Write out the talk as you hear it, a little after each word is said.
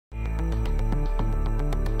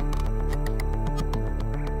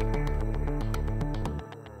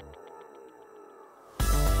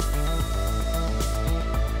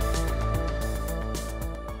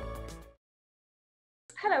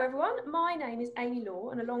Hello everyone, my name is Amy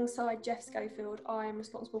Law and alongside Jeff Schofield I am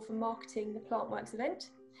responsible for marketing the Plantworx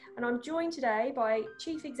event, and I'm joined today by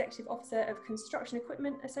Chief Executive Officer of Construction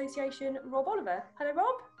Equipment Association, Rob Oliver. Hello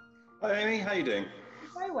Rob. Hi Amy, how are you doing?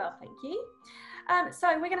 Very well, thank you. So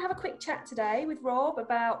we're going to have a quick chat today with Rob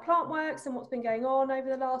about Plantworx and what's been going on over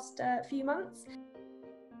the last few months.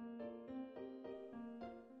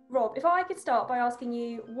 Rob, if I could start by asking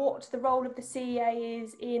you what the role of the CEA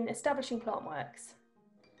is in establishing Plantworx.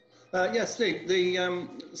 Yes, the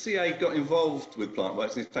CEA got involved with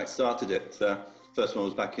Plantworx, in fact started it. First one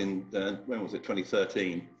was back in, when was it,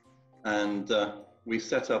 2013. And we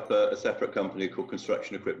set up a separate company called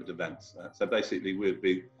Construction Equipment Events. So basically we'd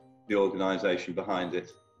be the organisation behind it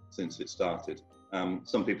since it started.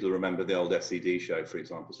 Some people remember the old SED show, for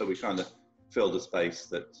example. So we kind of filled a space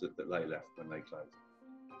that they left when they closed.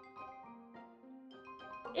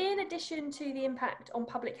 In addition to the impact on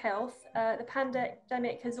public health, the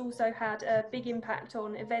pandemic has also had a big impact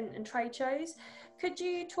on event and trade shows. Could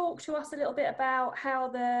you talk to us a little bit about how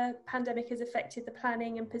the pandemic has affected the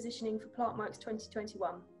planning and positioning for Plantworx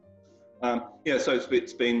 2021? Yeah, so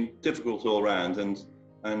it's been difficult all round,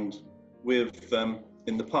 and we've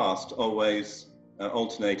in the past always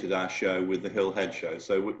alternated our show with the Hill Head show.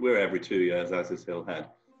 So we're every 2 years, as is Hill Head.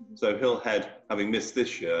 So Hill Head, having missed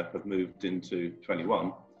this year, have moved into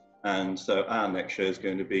 21, and so our next show is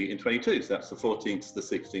going to be in 22. So that's the 14th to the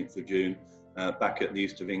 16th of June, back at the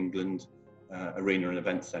East of England Arena and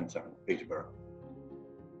Event Centre in Peterborough.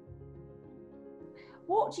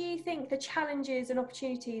 What do you think the challenges and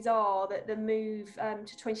opportunities are that the move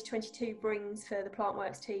to 2022 brings for the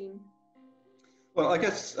Plantworx team? Well, I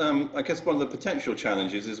guess one of the potential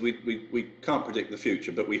challenges is we can't predict the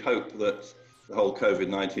future, but we hope that the whole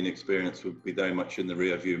COVID-19 experience will be very much in the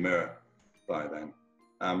rear-view mirror by then.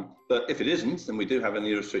 But if it isn't, and we do have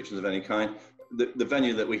any restrictions of any kind, the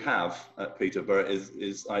venue that we have at Peterborough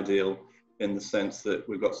is ideal in the sense that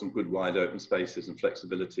we've got some good wide open spaces and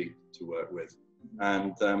flexibility to work with.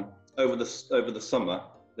 And over the summer,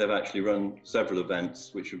 they've actually run several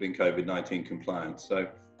events which have been COVID-19 compliant. So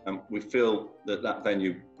we feel that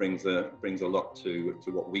venue brings a lot to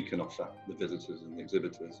what we can offer the visitors and the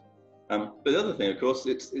exhibitors. But the other thing, of course,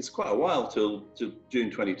 it's quite a while till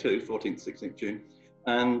June 22, 14th, 16th June.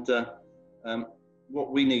 And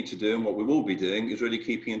what we need to do and what we will be doing is really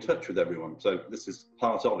keeping in touch with everyone. So this is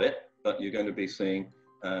part of it, but you're going to be seeing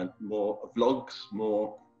more vlogs,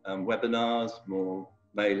 more webinars, more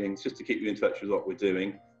mailings, just to keep you in touch with what we're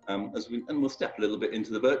doing. And we'll step a little bit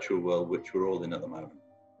into the virtual world, which we're all in at the moment.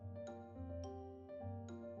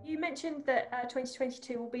 You mentioned that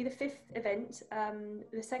 2022 will be the 5th event,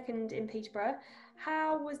 the second in Peterborough.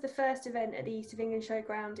 How was the first event at the East of England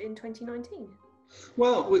Showground in 2019?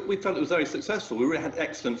 Well, we felt it was very successful. We really had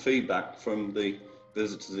excellent feedback from the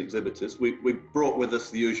visitors and exhibitors. We brought with us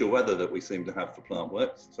the usual weather that we seem to have for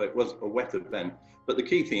Plantworx, so it was a wet event. But the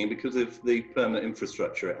key thing, because of the permanent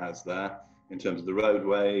infrastructure it has there, in terms of the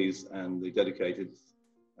roadways and the dedicated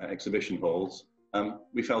exhibition halls,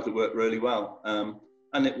 we felt it worked really well.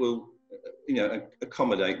 And it will,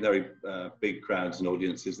 accommodate very big crowds and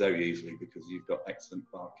audiences very easily because you've got excellent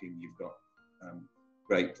parking, you've got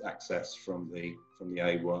great access from the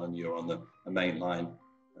A1, you're on the main line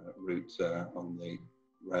route on the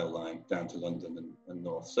rail line down to London and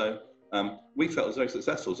north. So we felt it was very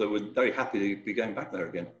successful, so we're very happy to be going back there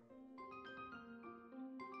again.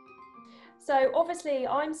 So obviously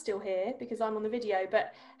I'm still here because I'm on the video,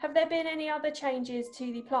 but have there been any other changes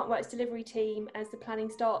to the Plantworx delivery team as the planning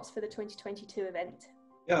starts for the 2022 event?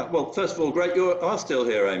 Yeah, well, first of all, great you are still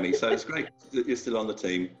here, Amy, so it's great that you're still on the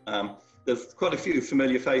team. There's quite a few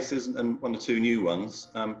familiar faces and one or two new ones.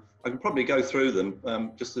 I can probably go through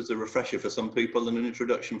them just as a refresher for some people and an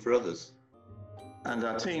introduction for others. And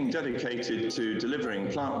our team dedicated to delivering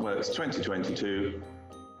Plantworx 2022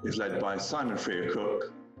 is led by Simon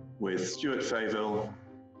Freer-Cook, with Stuart Fayville,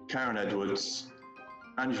 Karen Edwards,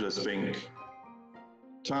 Angela Spink,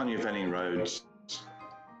 Tanya Venning-Rhodes,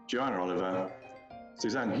 Joanna Oliver,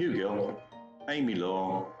 Suzanne Hugill, Amy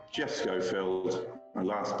Law, Jeff Schofield, and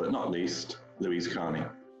last but not least, Louise Carney.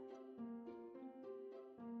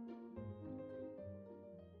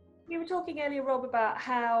 You were talking earlier, Rob, about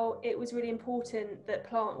how it was really important that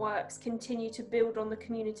Plantworx continue to build on the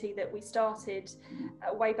community that we started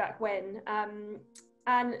way back when.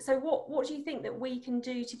 And so what do you think that we can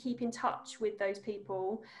do to keep in touch with those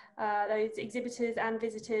people, those exhibitors and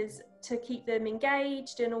visitors, to keep them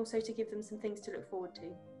engaged and also to give them some things to look forward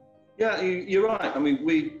to? Yeah, you're right. I mean,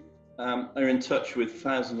 we are in touch with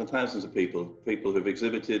thousands and thousands of people who've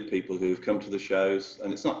exhibited, people who've come to the shows,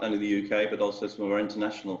 and it's not only the UK, but also some of our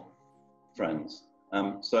international friends.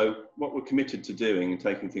 So what we're committed to doing and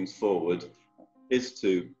taking things forward is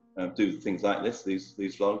to do things like this, these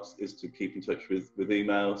vlogs, is to keep in touch with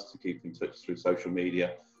emails, to keep in touch through social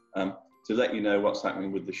media, to let you know what's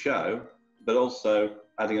happening with the show, but also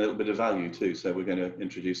adding a little bit of value too. So we're going to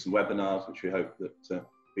introduce some webinars, which we hope that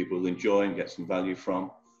people will enjoy and get some value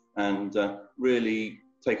from, and really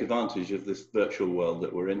take advantage of this virtual world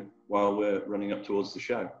that we're in while we're running up towards the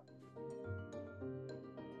show.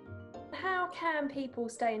 How can people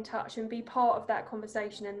stay in touch and be part of that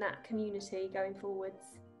conversation and that community going forwards?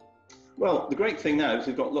 Well, the great thing now is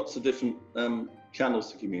we've got lots of different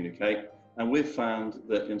channels to communicate, and we've found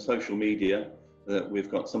that in social media that we've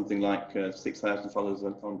got something like 6,000 followers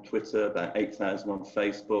on Twitter, about 8,000 on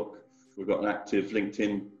Facebook. We've got an active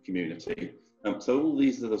LinkedIn community. So all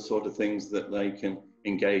these are the sort of things that they can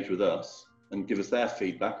engage with us and give us their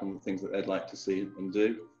feedback on the things that they'd like to see and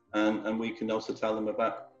do. And we can also tell them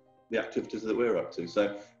about the activities that we're up to.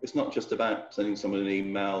 So it's not just about sending someone an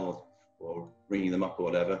email or ringing them up or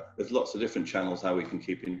whatever. There's lots of different channels how we can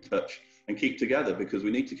keep in touch and keep together, because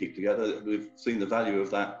we need to keep together. We've seen the value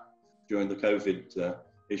of that during the COVID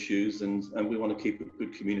issues, and we want to keep a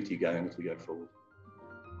good community going as we go forward.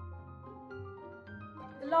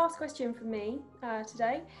 The last question from me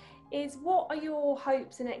today is, what are your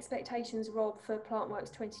hopes and expectations, Rob, for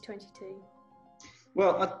Plantworx 2022?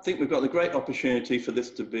 Well, I think we've got a great opportunity for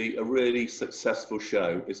this to be a really successful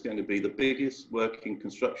show. It's going to be the biggest working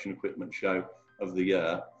construction equipment show of the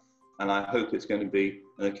year. And I hope it's going to be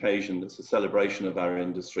an occasion that's a celebration of our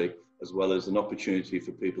industry, as well as an opportunity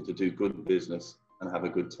for people to do good business and have a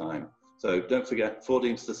good time. So don't forget,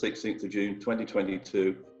 14th to 16th of June,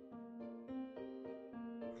 2022.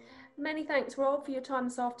 Many thanks, Rob, for your time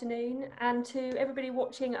this afternoon, and to everybody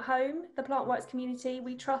watching at home, the Plantworx community.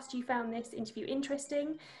 We trust you found this interview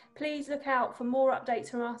interesting. Please look out for more updates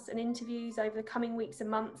from us and interviews over the coming weeks and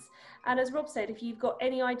months. And as Rob said, if you've got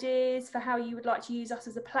any ideas for how you would like to use us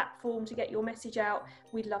as a platform to get your message out,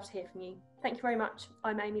 we'd love to hear from you. Thank you very much.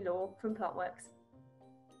 I'm Amy Law from Plantworx.